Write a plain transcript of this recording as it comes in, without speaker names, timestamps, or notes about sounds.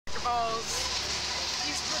calls.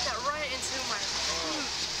 You just put that right into my food.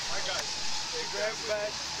 Alright guys, hey, grab the bag.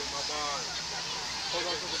 Get my bond. Hold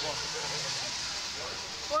on to the ball.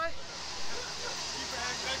 What? Keep your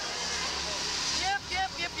hand back on the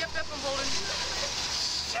Yep, I'm holding.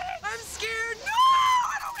 Shit! I'm scared. No!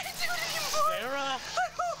 I don't want to do it anymore. Sarah? I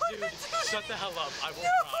don't want to do it. Shut the hell up. I will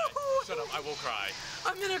No. cry. Shut up. I will cry.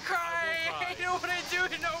 I'm gonna cry. I don't want to do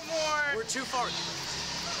it no more. We're too far.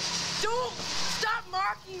 Don't stop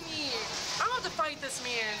mocking me. I'm about to fight this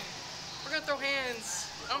man. We're gonna throw hands.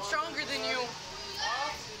 I'm stronger than you.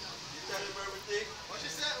 What you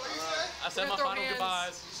said? What you said? I said my final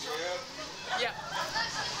goodbyes. Yeah.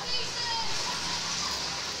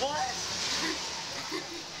 What? You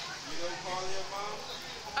don't call your mom?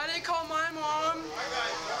 I didn't call my mom.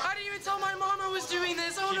 I didn't even tell my mom I was doing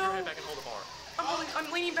this. Oh Keep your no. head back and hold the bar.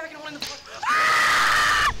 I'm leaning back and holding the bar.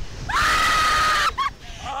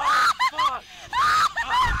 Oh, fuck!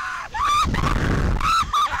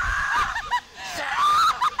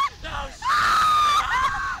 No,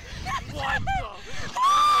 what the?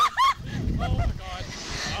 Oh my god.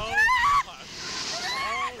 Oh, fuck.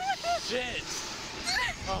 Oh, shit.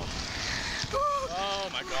 Oh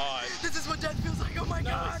my god. This is what death feels like. Oh my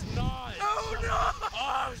god. No, it's not. Oh no.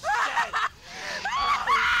 Oh, shit.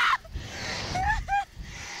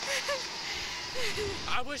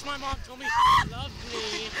 I wish my mom told me she loved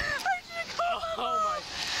me. Oh my,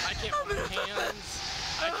 I can't feel my hands.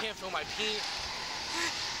 I can't feel my feet.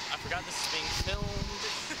 I forgot this is being filmed.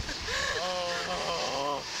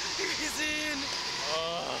 Oh. Grayson.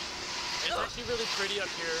 Oh. It's actually really pretty up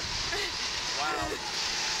here. Wow.